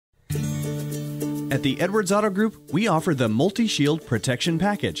At the Edwards Auto Group, we offer the Multi-Shield Protection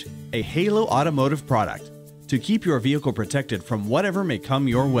Package, a Halo automotive product, to keep your vehicle protected from whatever may come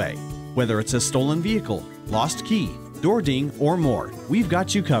your way. Whether it's a stolen vehicle, lost key, door ding, or more, we've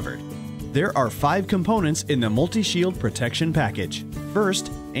got you covered. There are 5 components in the Multi-Shield Protection Package.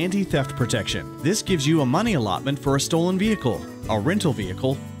 First, anti-theft protection. This gives you a money allotment for a stolen vehicle, a rental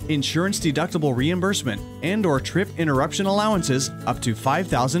vehicle, insurance deductible reimbursement, and/or trip interruption allowances up to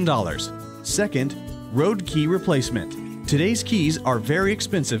 $5,000. Second, road key replacement. Today's keys are very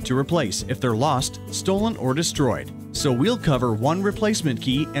expensive to replace if they're lost, stolen, or destroyed. So we'll cover 1 replacement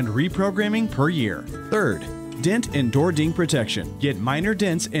key and reprogramming per year. Third, dent and door ding protection. Get minor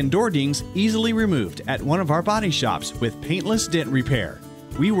dents and door dings easily removed at one of our body shops with paintless dent repair.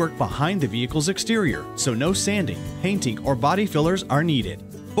 We work behind the vehicle's exterior, so no sanding, painting, or body fillers are needed.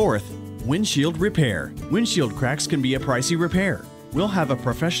 Fourth, windshield repair. Windshield cracks can be a pricey repair. We'll have a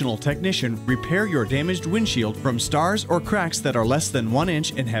professional technician repair your damaged windshield from stars or cracks that are less than 1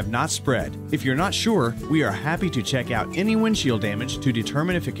 inch and have not spread. If you're not sure, we are happy to check out any windshield damage to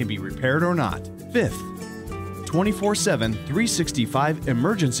determine if it can be repaired or not. Fifth, 24/7, 365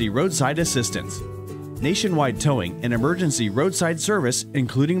 emergency roadside assistance. Nationwide towing and emergency roadside service,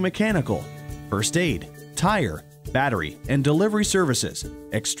 including mechanical, first aid, tire, battery, and delivery services,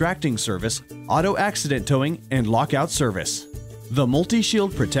 extracting service, auto accident towing, and lockout service. The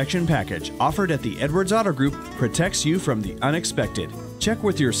Multi-Shield Protection Package offered at the Edwards Auto Group protects you from the unexpected. Check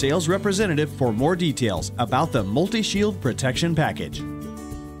with your sales representative for more details about the Multi-Shield Protection Package.